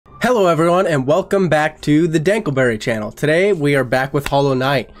Hello everyone and welcome back to the Dankleberry channel. Today we are back with Hollow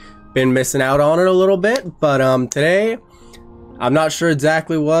Knight. Been missing out on it a little bit, but today I'm not sure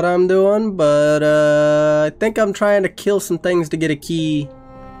exactly what I'm doing, but I think I'm trying to kill some things to get a key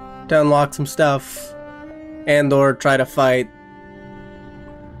to unlock some stuff and or try to fight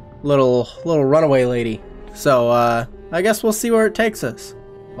little runaway lady. So I guess we'll see where it takes us.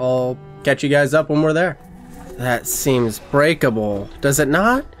 I'll catch you guys up when we're there. That seems breakable, does it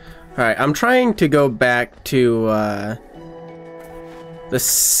not? Alright, I'm trying to go back to the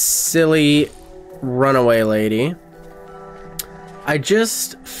silly runaway lady. I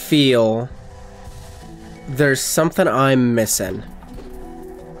just feel there's something I'm missing.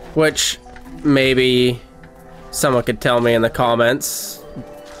 Which maybe someone could tell me in the comments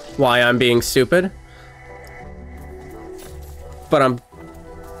why I'm being stupid. But I'm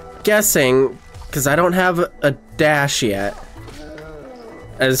guessing, because I don't have a dash yet,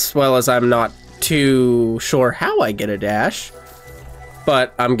 as well as I'm not too sure how I get a dash,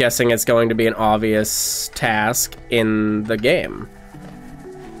 but I'm guessing it's going to be an obvious task in the game.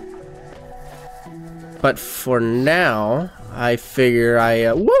 But for now, I figure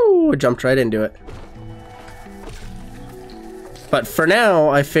woo, jumped right into it. But for now,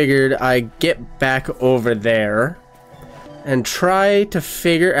 I figured I'd get back over there and try to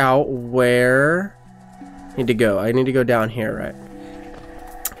figure out where I need to go. I need to go down here, right?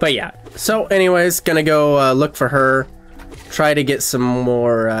 But yeah, so anyways, gonna go look for her, try to get some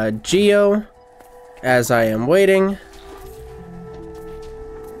more Geo as I am waiting.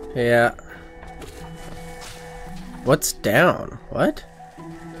 Yeah. What's down? What?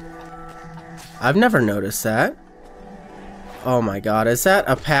 I've never noticed that. Oh my god, is that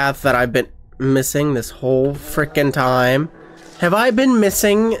a path that I've been missing this whole frickin' time? Have I been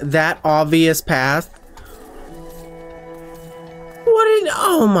missing that obvious path?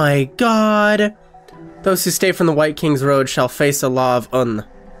 Oh my god. Those who stay from the White King's Road shall face a law of Un.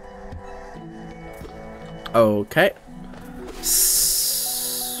 Okay.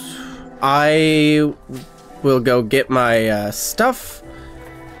 I will go get my stuff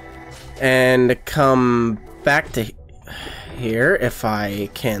and come back to here if I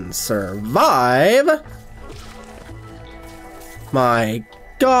can survive. My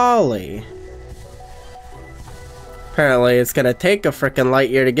golly. Apparently, it's gonna take a frickin' light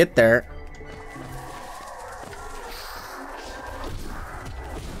year to get there.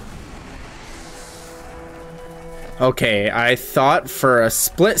 Okay, I thought for a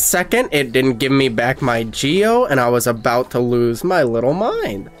split second it didn't give me back my Geo, and I was about to lose my little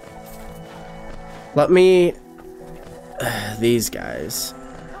mind. Let me... these guys.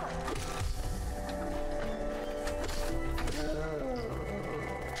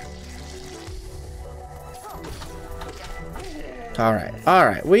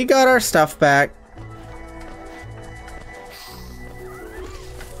 Alright, we got our stuff back.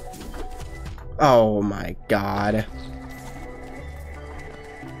 Oh my god.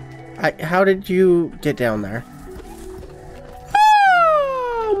 How did you get down there?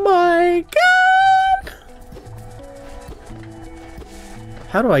 Oh my god!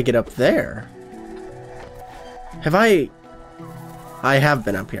 How do I get up there? I have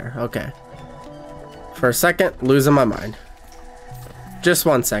been up here, okay. For a second, losing my mind. Just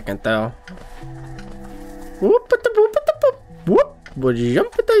 1 second, though. Whoop, would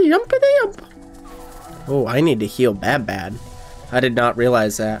jump at the jump. Oh, I need to heal bad. I did not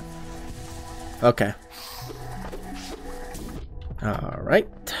realize that. Okay. Alright.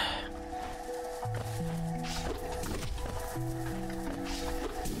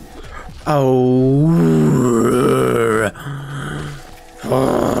 Oh.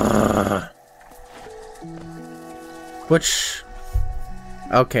 Which...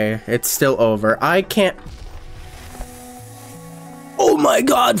 okay, it's still over. I can't... oh my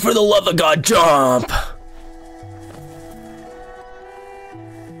god, for the love of God, jump!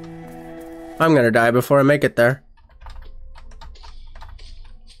 I'm gonna die before I make it there.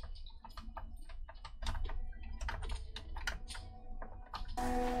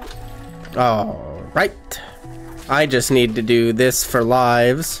 Alright. I just need to do this for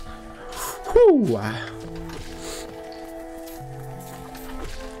lives. Whew.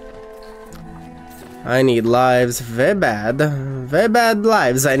 I need lives very bad. Very bad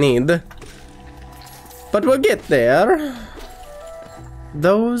lives I need. But we'll get there.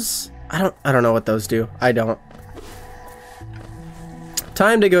 Those... I don't know what those do. I don't.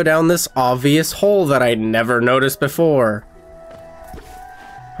 Time to go down this obvious hole that I never noticed before.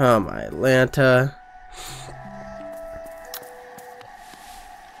 Oh my Lanta.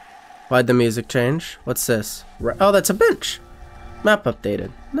 Why'd the music change? What's this? Oh, that's a bench. Map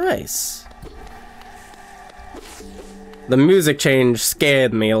updated. Nice. The music change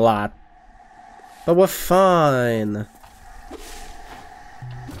scared me a lot. But we're fine.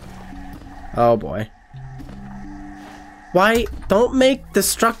 Oh boy. Why? Don't make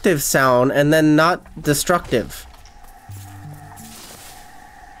destructive sound and then not destructive.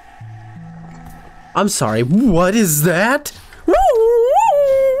 I'm sorry, what is that?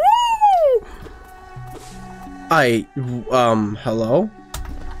 Hello?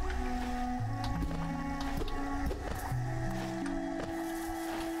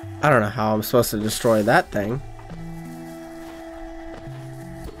 I don't know how I'm supposed to destroy that thing.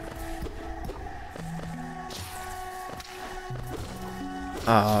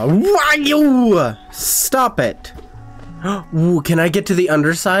 Stop it! Ooh, can I get to the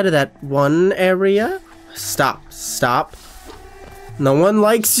underside of that one area? Stop, stop. No one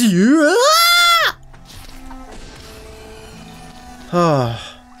likes you! Ah! Oh.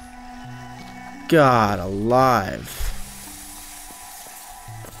 God alive.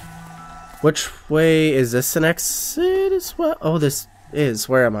 Which way is this an exit as well? Oh, this is.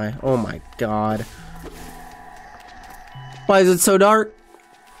 Where am I? Oh my god. Why is it so dark?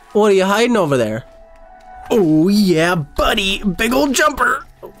 What are you hiding over there? Oh yeah, buddy! Big old jumper!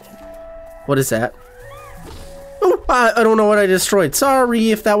 What is that? Oh, I don't know what I destroyed.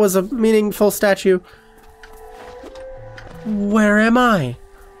 Sorry if that was a meaningful statue. Where am I?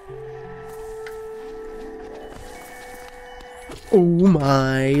 Oh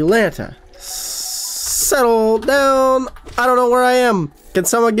my Lanta. Settle down. I don't know where I am. Can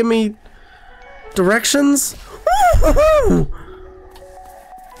someone give me directions?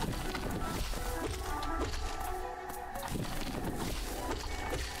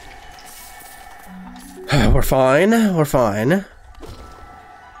 We're fine. We're fine.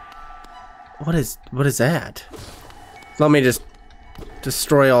 What is that? Let me just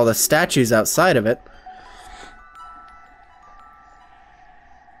destroy all the statues outside of it.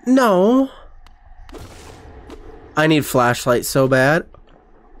 No. I need flashlight so bad.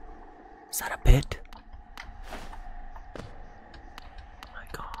 Is that a pit? Oh my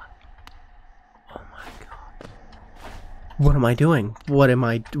god. Oh my god. What am I doing? Where am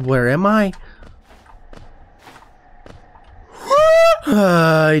I?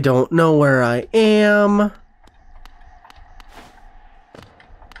 I don't know where I am.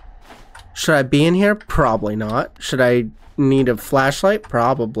 Should I be in here? Probably not. Should I need a flashlight?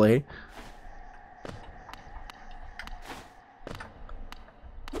 Probably.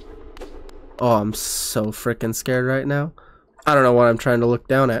 Oh, I'm so freaking scared right now. I don't know what I'm trying to look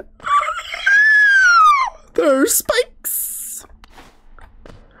down at. There's spikes!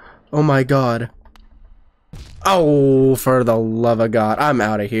 Oh my god. Oh, for the love of God. I'm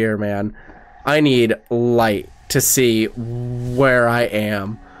out of here, man. I need light to see where I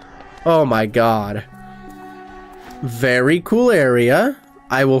am. Oh my god. Very cool area.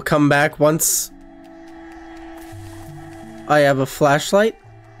 I will come back once I have a flashlight.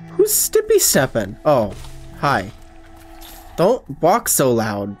 Who's Stippy stepping? Oh, hi. Don't walk so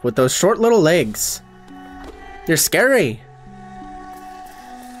loud with those short little legs. You're scary.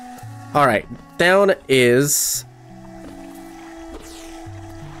 Alright, down is...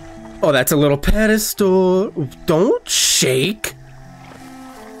 Oh, that's a little pedestal. Don't shake.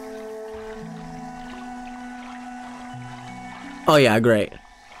 Oh yeah, great.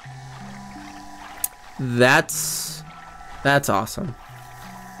 That's awesome.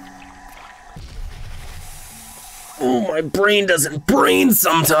 Oh, my brain doesn't brain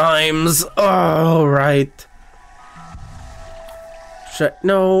sometimes. Oh, right.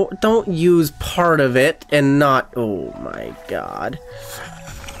 No, don't use part of it and not... Oh my god.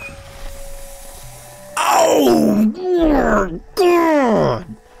 Oh god!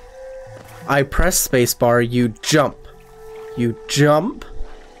 I press spacebar, you jump. You jump.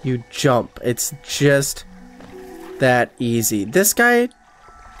 You jump. It's just that easy. This guy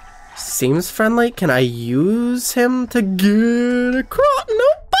seems friendly. Can I use him to get across?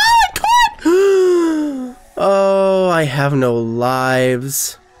 Nope, I can't! Oh, I have no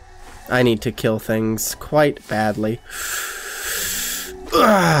lives. I need to kill things quite badly.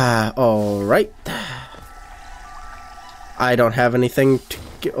 Alright. I don't have anything to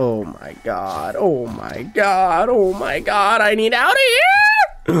get. Oh my god. Oh my god. Oh my god. I need out of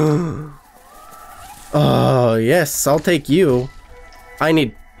here! Oh, yes. I'll take you. I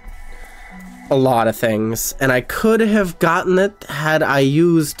need a lot of things. And I could have gotten it had I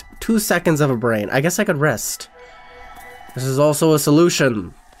used 2 seconds of a brain. I guess I could rest. This is also a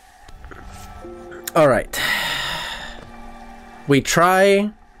solution. Alright. We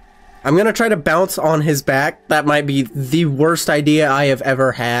try I'm gonna try to bounce on his back. That might be the worst idea I have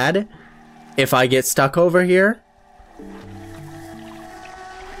ever had if I get stuck over here.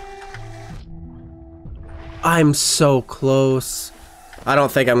 I'm so close. I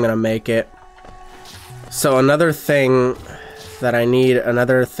don't think I'm gonna make it. So another thing that I need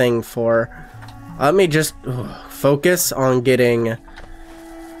another thing for. Let me just focus on getting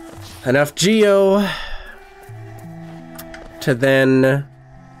enough geo to then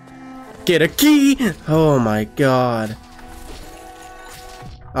get a key. Oh my god.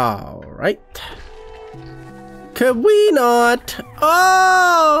 Alright. Could we not?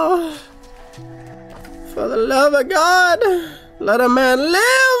 Oh! For the love of God, let a man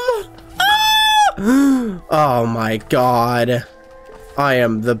live! Ah! Oh my god. I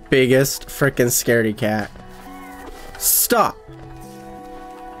am the biggest freaking scaredy cat. Stop!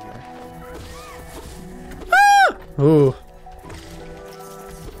 Ah! Ooh.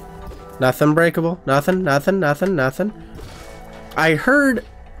 Nothing breakable. Nothing. I heard,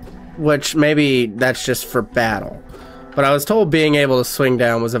 which maybe that's just for battle, but I was told being able to swing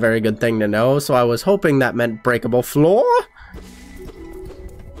down was a very good thing to know, so I was hoping that meant breakable floor.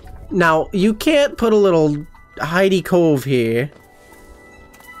 Now, you can't put a little hidey cove here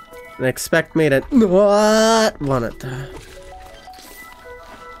and expect me to want it.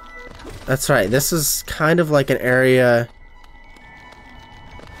 That's right, this is kind of like an area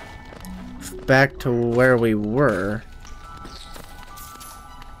back to where we were.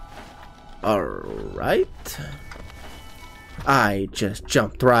 Alright. I just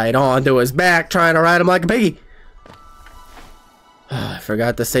jumped right onto his back trying to ride him like a piggy. I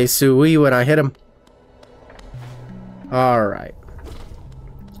forgot to say suey when I hit him. Alright.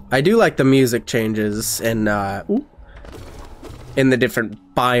 I do like the music changes in the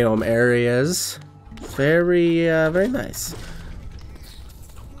different biome areas. Very, very nice.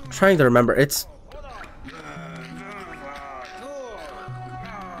 I'm trying to remember, it's...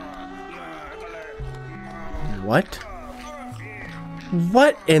 What?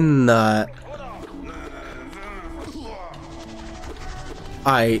 What in the...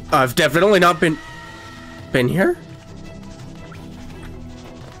 I've definitely not been here?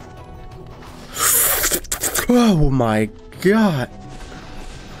 Oh my god.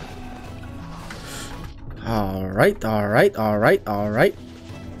 Alright. Oh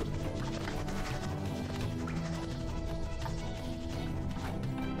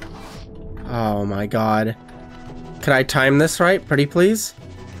my god. Can I time this right, pretty please?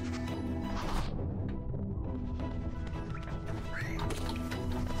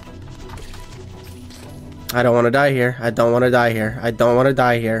 I don't want to die here. I don't want to die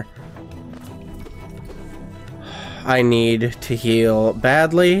here. I need to heal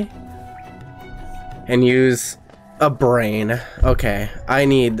badly and use a brain. Okay, I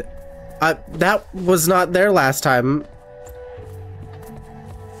need... that was not there last time.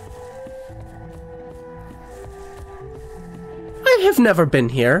 I have never been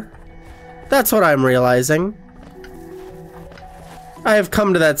here. That's what I'm realizing. I have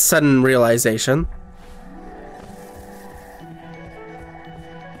come to that sudden realization.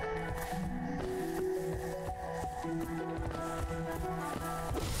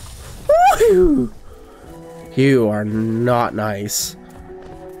 Woo! You are not nice.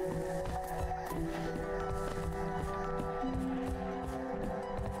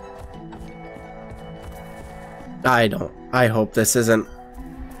 I hope this isn't...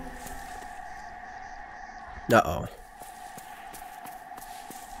 Uh-oh.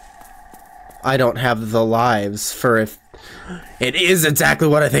 I don't have the lives for if... It is exactly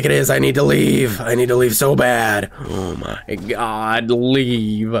what I think it is. I need to leave. I need to leave so bad. Oh my god,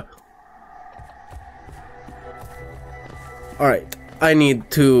 leave. Alright, I need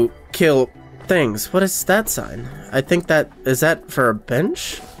to kill things. What is that sign? I think that... Is that for a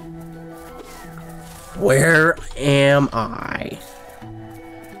bench? Where am I?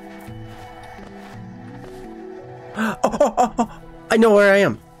 Oh, I know where I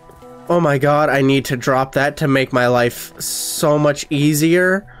am. Oh my god, I need to drop that to make my life so much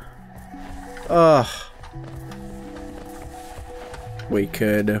easier. Ugh. We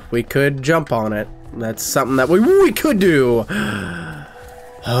could jump on it. That's something that we could do.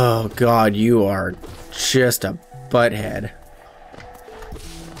 Oh god, you are just a butthead.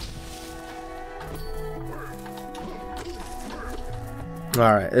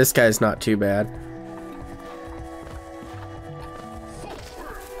 Alright, this guy's not too bad.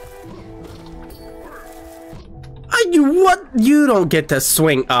 What? You don't get to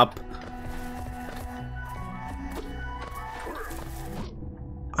swing up.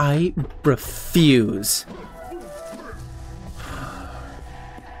 I refuse.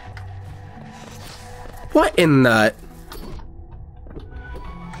 What in the...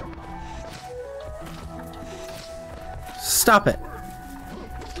 Stop it.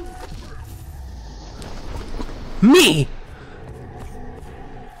 Me!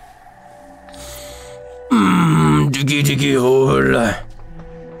 Diggy diggy hole.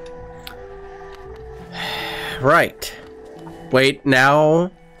 Right. Wait,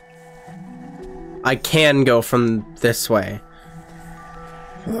 now... I can go from this way.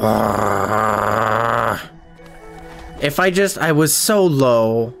 If I was so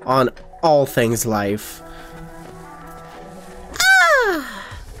low on all things life.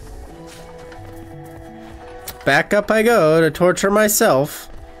 Back up I go to torture myself.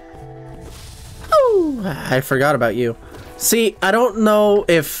 Oh, I forgot about you. See, I don't know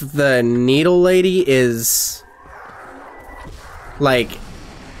if the needle lady is like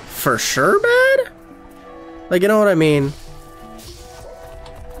for sure bad? Like, you know what I mean?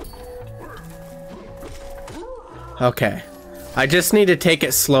 Okay. I just need to take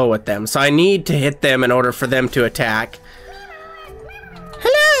it slow with them. So I need to hit them in order for them to attack.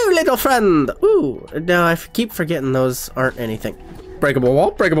 Hello, little friend. Ooh, now I keep forgetting those aren't anything. Breakable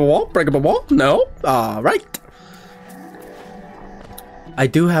wall, breakable wall, breakable wall. No. All right. I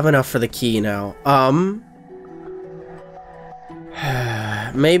do have enough for the key now.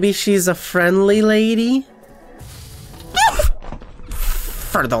 Maybe she's a friendly lady?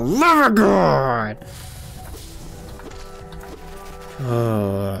 For the love of God!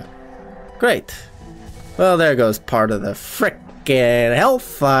 Oh, great. Well, there goes part of the frickin'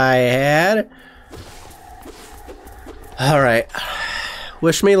 health I had. Alright.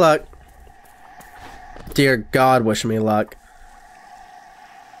 Wish me luck. Dear God, wish me luck.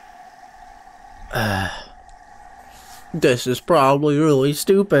 This is probably really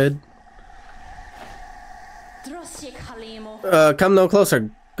stupid. Come no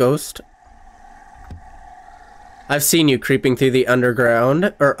closer, ghost. I've seen you creeping through the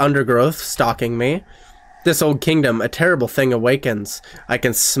underground, or undergrowth, stalking me. This old kingdom, a terrible thing awakens. I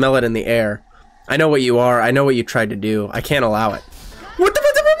can smell it in the air. I know what you are, I know what you tried to do. I can't allow it. What the...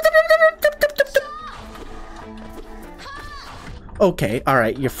 Okay,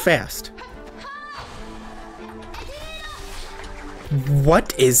 alright, you're fast.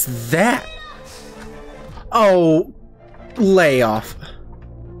 What is that? Oh, lay off.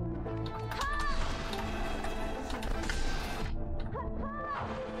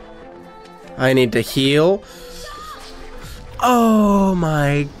 I need to heal. Oh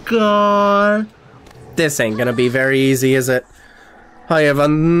my God. This ain't gonna be very easy, is it? I have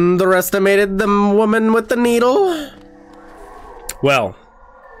underestimated the woman with the needle. Well,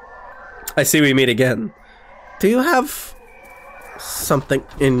 I see we meet again. Do you have something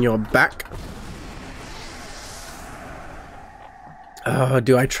in your back? Oh,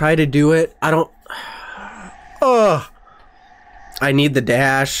 do I try to do it? I don't... Oh, I need the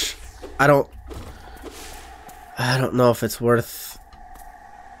dash. I don't know if it's worth...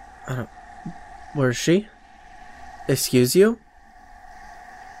 Where is she? Excuse you?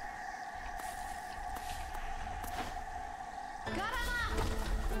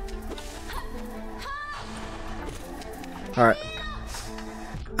 Alright.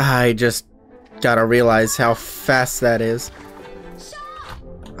 I just gotta realize how fast that is.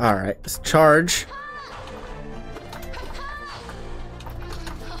 Alright, let's charge.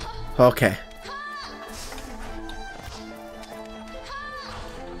 Okay.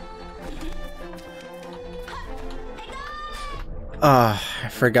 Ah, I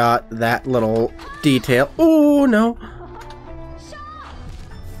forgot that little detail. Oh, no.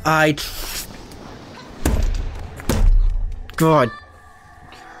 God.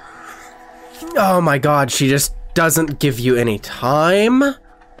 Oh my God, she just doesn't give you any time.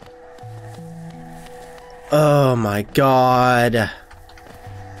 Oh my God.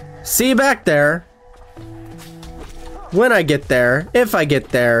 See you back there. When I get there, if I get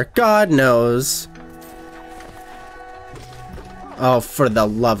there, God knows. Oh, for the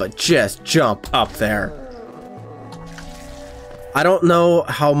love of, just jump up there. I don't know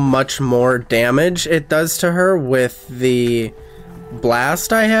how much more damage it does to her with the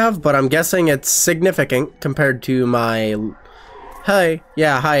blast I have, but I'm guessing it's significant compared to my... Hi.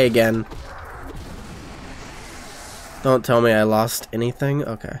 Yeah, hi again. Don't tell me I lost anything.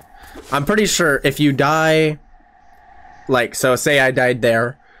 Okay. I'm pretty sure if you die... Like, so say I died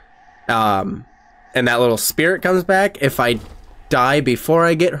there, and that little spirit comes back, if I die before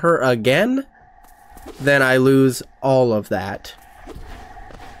I get her again, then I lose all of that.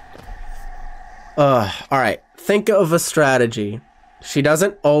 Alright. Think of a strategy. She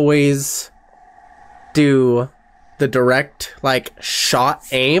doesn't always do the direct, like, shot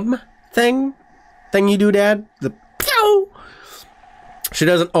aim thing. thing you do, Dad? The pew! She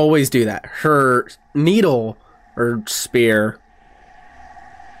doesn't always do that. Her needle, or spear,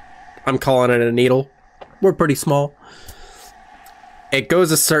 I'm calling it a needle. We're pretty small. It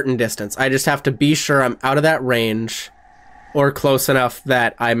goes a certain distance. I just have to be sure I'm out of that range or close enough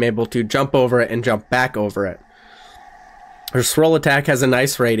that I'm able to jump over it and jump back over it. Her swirl attack has a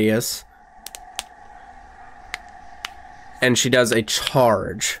nice radius. And she does a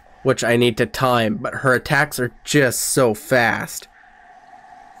charge, which I need to time, but her attacks are just so fast.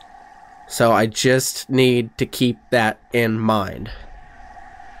 So I just need to keep that in mind.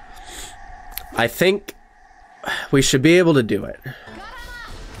 I think we should be able to do it.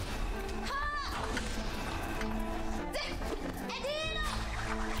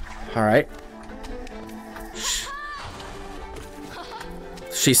 Alright.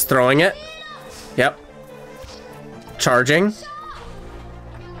 She's throwing it. Yep. Charging.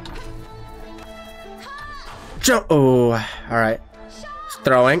 Jump. Oh, alright.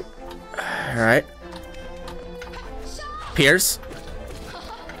 Throwing. Alright. Pierce.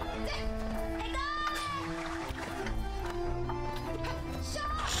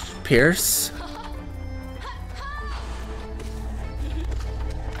 Pierce.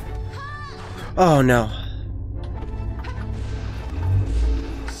 Oh no.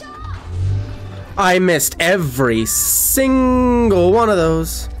 I missed every single one of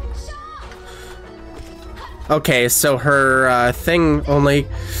those. Okay, so her thing only...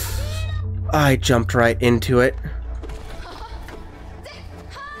 I jumped right into it.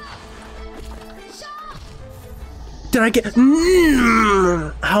 Did I get...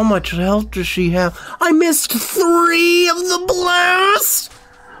 How much health does she have? I missed 3 of the blasts!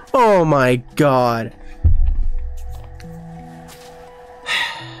 Oh my god.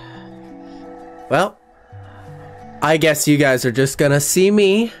 Well, I guess you guys are just gonna see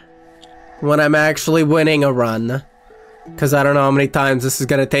me when I'm actually winning a run. Because I don't know how many times this is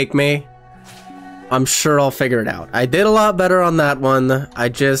gonna take me. I'm sure I'll figure it out. I did a lot better on that one. I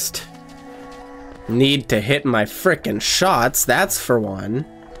just need to hit my frickin' shots, that's for one.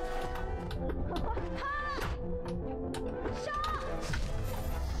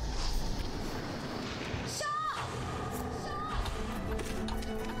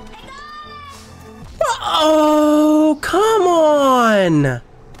 Oh, come on!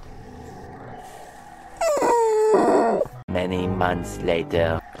 Many months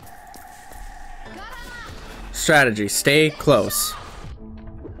later. Strategy, stay close.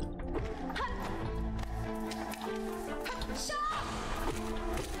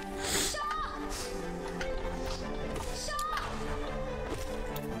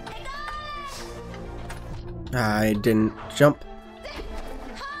 I didn't jump.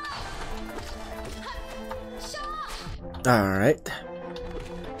 Alright.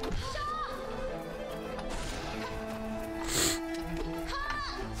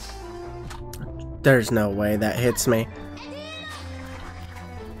 There's no way that hits me.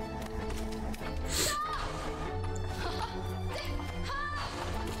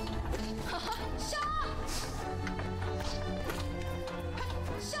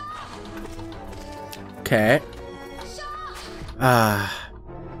 Okay.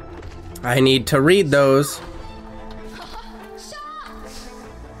 I need to read those.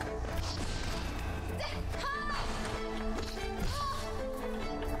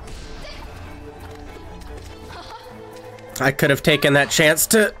 I could have taken that chance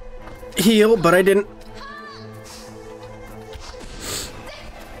to heal, but I didn't.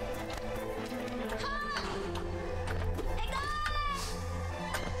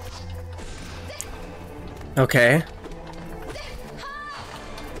 Okay.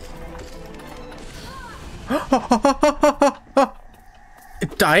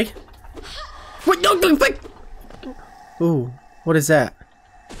 Die? What? No, wait. Ooh, what is that?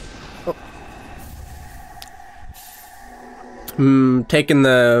 Taking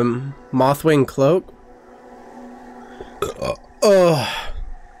the Mothwing cloak.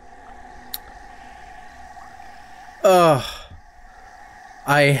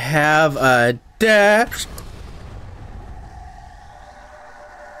 I have a dash.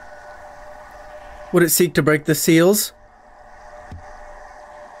 Would it seek to break the seals?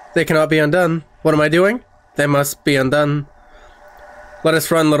 They cannot be undone. What am I doing? They must be undone. Let us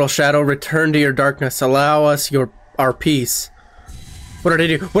run, little shadow. Return to your darkness. Allow us our peace. What did I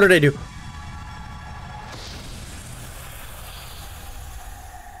do? What did I do?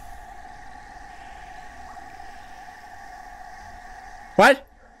 What?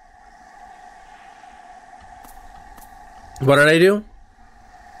 What did I do?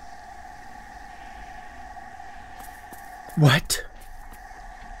 What?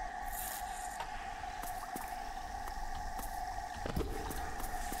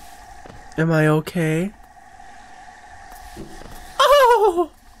 Am I okay?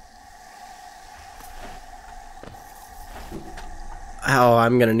 Oh! Oh,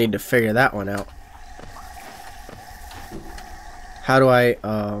 I'm gonna need to figure that one out. How do I,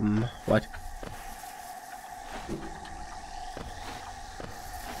 what?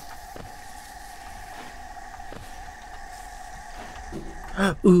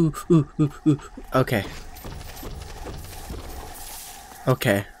 Ooh, ooh, ooh, ooh. Okay.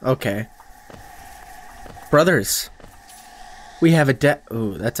 Okay, okay. Brothers. We have a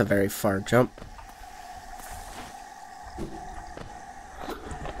ooh, that's a very far jump.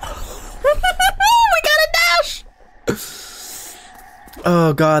 We got a dash!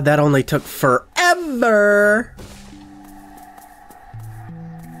 Oh god, that only took forever!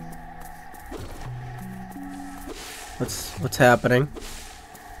 What's happening?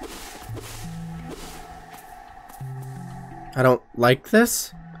 I don't like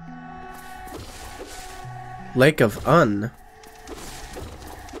this. Lake of Un.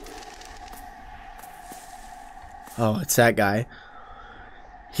 Oh, it's that guy.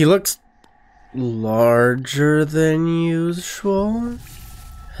 He looks larger than usual.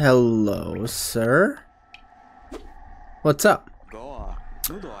 Hello, sir. What's up?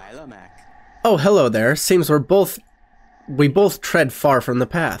 Oh, hello there. Seems we both tread far from the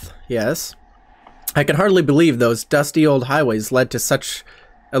path. Yes. I can hardly believe those dusty old highways led to such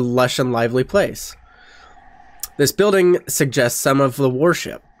a lush and lively place. This building suggests some of the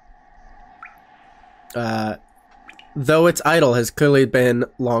worship. Though its idol has clearly been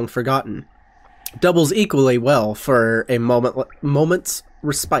long forgotten. Doubles equally well for a moment's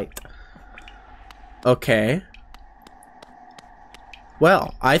respite. Okay.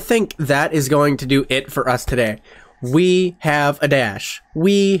 Well, I think that is going to do it for us today. We have a dash.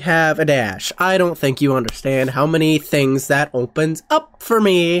 We have a dash. I don't think you understand how many things that opens up for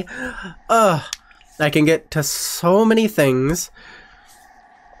me. I can get to so many things.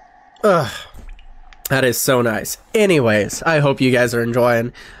 That is so nice. Anyways, I hope you guys are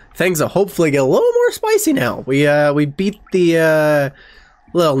enjoying. Things will hopefully get a little more spicy now. We beat the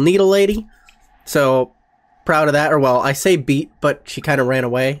little needle lady. So proud of that. Or well, I say beat, but she kind of ran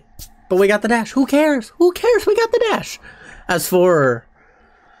away. But we got the dash. Who cares? Who cares? We got the dash. As for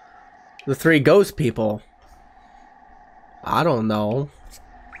the 3 ghost people, I don't know.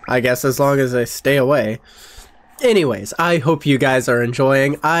 I guess as long as I stay away. Anyways, I hope you guys are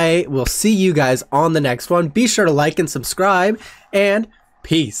enjoying. I will see you guys on the next one. Be sure to like and subscribe, and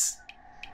peace.